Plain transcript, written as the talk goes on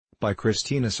By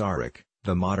Christina Sarich,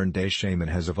 the modern-day shaman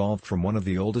has evolved from one of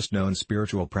the oldest known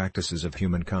spiritual practices of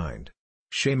humankind.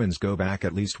 Shamans go back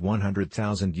at least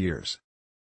 100,000 years.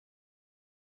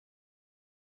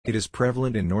 It is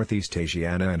prevalent in Northeast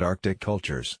Asiana and Arctic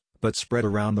cultures, but spread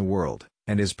around the world,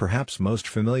 and is perhaps most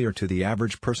familiar to the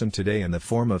average person today in the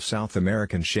form of South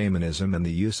American shamanism and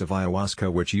the use of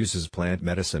ayahuasca, which uses plant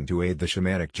medicine to aid the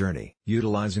shamanic journey.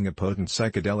 Utilizing a potent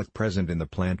psychedelic present in the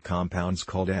plant compounds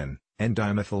called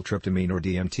N-dimethyltryptamine or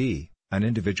DMT, an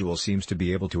individual seems to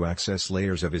be able to access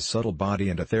layers of his subtle body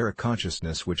and etheric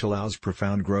consciousness, which allows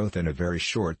profound growth in a very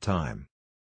short time.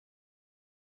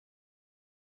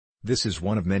 This is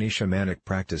one of many shamanic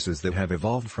practices that have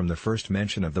evolved from the first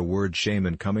mention of the word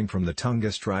shaman coming from the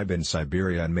Tungus tribe in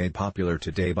Siberia and made popular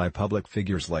today by public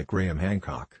figures like Graham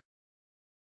Hancock.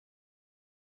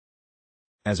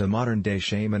 As a modern-day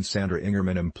shaman, Sandra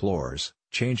Ingerman implores,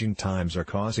 changing times are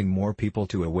causing more people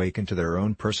to awaken to their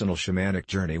own personal shamanic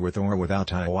journey with or without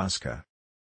ayahuasca.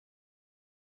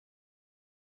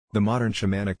 The modern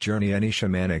shamanic journey, any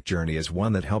shamanic journey, is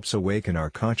one that helps awaken our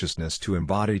consciousness to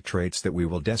embodied traits that we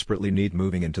will desperately need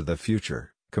moving into the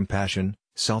future: compassion,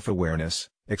 self-awareness,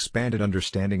 expanded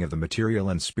understanding of the material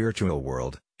and spiritual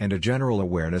world, and a general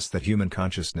awareness that human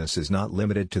consciousness is not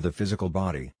limited to the physical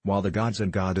body. While the gods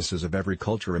and goddesses of every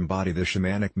culture embody the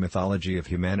shamanic mythology of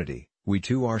humanity, we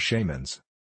too are shamans.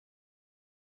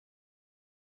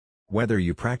 Whether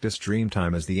you practice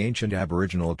dreamtime as the ancient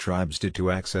Aboriginal tribes did to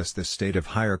access this state of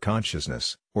higher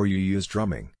consciousness, or you use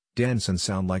drumming, dance and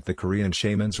sound like the Korean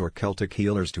shamans or Celtic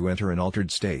healers to enter an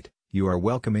altered state, you are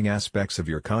welcoming aspects of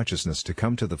your consciousness to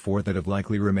come to the fore that have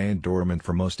likely remained dormant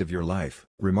for most of your life.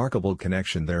 Remarkable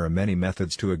connection. There are many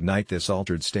methods to ignite this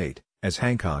altered state, as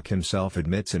Hancock himself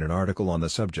admits in an article on the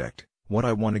subject. What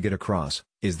I want to get across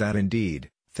is that indeed,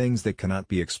 things that cannot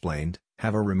be explained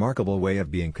have a remarkable way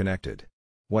of being connected.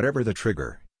 Whatever the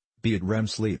trigger, be it REM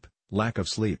sleep, lack of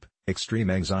sleep, extreme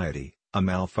anxiety, a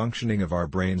malfunctioning of our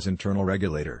brain's internal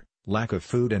regulator, lack of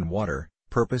food and water,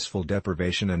 purposeful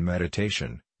deprivation and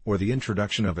meditation, or the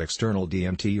introduction of external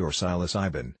DMT or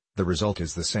psilocybin, the result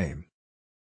is the same.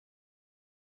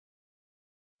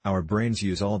 Our brains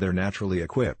use all their naturally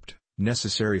equipped,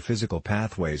 necessary physical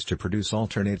pathways to produce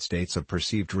alternate states of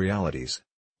perceived realities.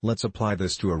 Let's apply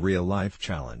this to a real-life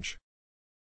challenge.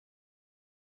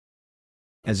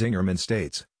 As Ingerman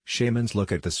states, shamans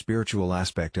look at the spiritual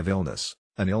aspect of illness.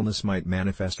 An illness might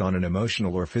manifest on an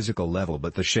emotional or physical level,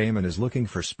 but the shaman is looking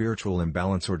for spiritual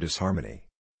imbalance or disharmony.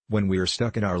 When we are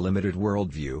stuck in our limited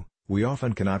worldview, we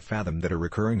often cannot fathom that a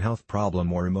recurring health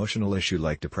problem or emotional issue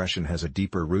like depression has a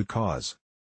deeper root cause.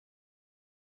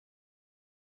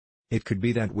 It could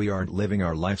be that we aren't living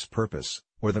our life's purpose,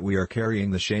 or that we are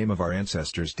carrying the shame of our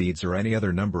ancestors' deeds, or any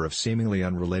other number of seemingly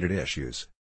unrelated issues.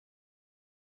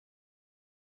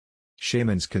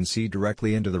 Shamans can see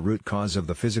directly into the root cause of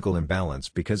the physical imbalance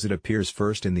because it appears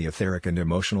first in the etheric and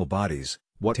emotional bodies,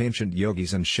 what ancient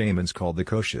yogis and shamans called the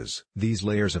koshas. These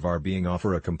layers of our being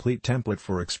offer a complete template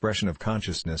for expression of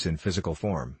consciousness in physical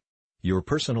form. Your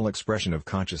personal expression of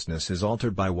consciousness is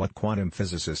altered by what quantum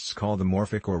physicists call the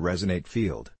morphic or resonate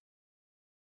field.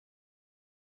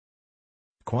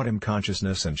 Quantum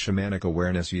consciousness and shamanic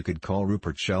awareness. You could call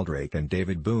Rupert Sheldrake and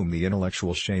David Bohm the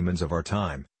intellectual shamans of our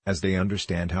time, as they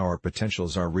understand how our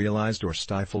potentials are realized or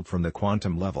stifled from the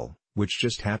quantum level, which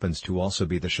just happens to also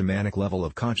be the shamanic level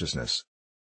of consciousness.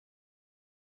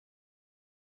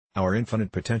 Our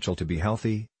infinite potential to be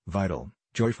healthy, vital,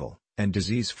 joyful, and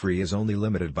disease-free is only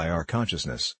limited by our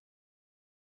consciousness.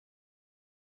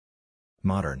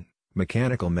 Modern,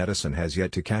 mechanical medicine has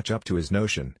yet to catch up to his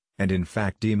notion, and in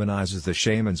fact demonizes the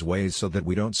shaman's ways so that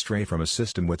we don't stray from a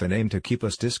system with an aim to keep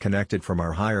us disconnected from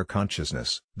our higher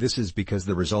consciousness. This is because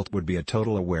the result would be a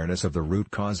total awareness of the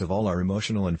root cause of all our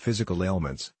emotional and physical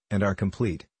ailments, and our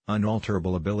complete,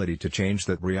 unalterable ability to change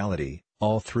that reality,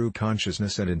 all through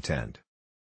consciousness and intent.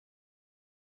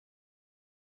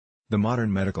 The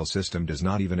modern medical system does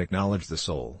not even acknowledge the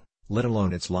soul, let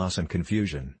alone its loss and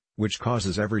confusion, which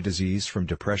causes every disease from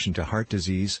depression to heart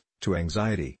disease, to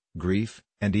anxiety, grief,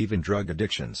 and even drug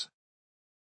addictions.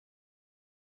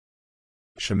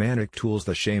 Shamanic tools.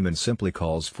 The shaman simply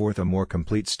calls forth a more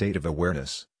complete state of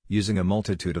awareness, using a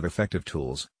multitude of effective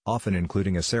tools, often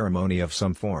including a ceremony of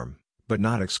some form, but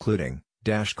not excluding,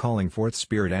 calling forth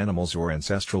spirit animals or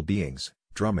ancestral beings,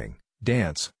 drumming,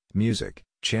 dance, music,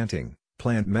 chanting,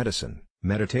 plant medicine,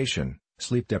 meditation,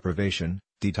 sleep deprivation,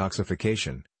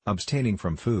 detoxification, abstaining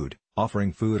from food,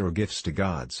 offering food or gifts to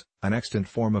gods, an extant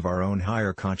form of our own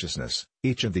higher consciousness.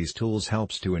 Each of these tools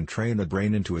helps to entrain the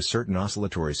brain into a certain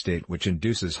oscillatory state which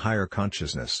induces higher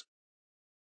consciousness.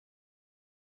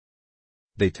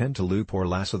 They tend to loop or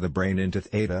lasso the brain into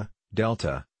theta,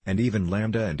 delta, and even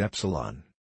lambda and epsilon.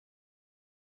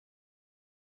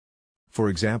 For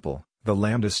example, the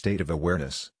lambda state of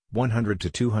awareness, 100 to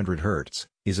 200 Hz,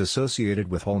 is associated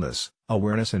with wholeness,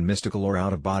 awareness and mystical or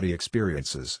out-of-body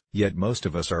experiences. Yet most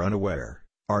of us are unaware,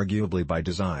 arguably by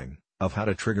design, of how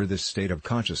to trigger this state of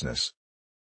consciousness.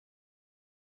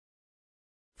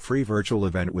 Free virtual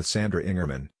event with Sandra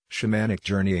Ingerman, Shamanic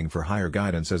Journeying for Higher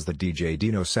Guidance. As the DJ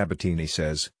Dino Sabatini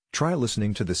says, try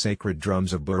listening to the sacred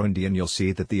drums of Burundi and you'll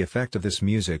see that the effect of this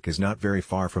music is not very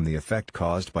far from the effect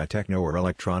caused by techno or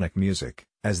electronic music,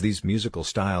 as these musical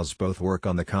styles both work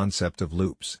on the concept of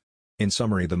loops. In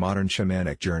summary, the modern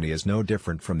shamanic journey is no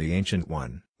different from the ancient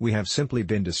one. We have simply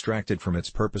been distracted from its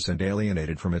purpose and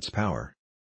alienated from its power.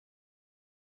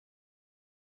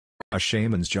 A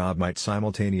shaman's job might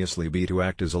simultaneously be to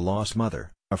act as a lost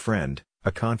mother, a friend,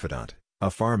 a confidant,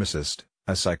 a pharmacist,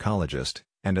 a psychologist,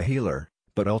 and a healer,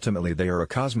 but ultimately they are a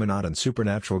cosmonaut and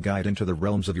supernatural guide into the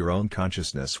realms of your own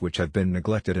consciousness which have been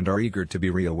neglected and are eager to be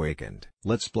reawakened.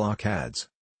 Let's block ads.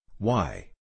 Why?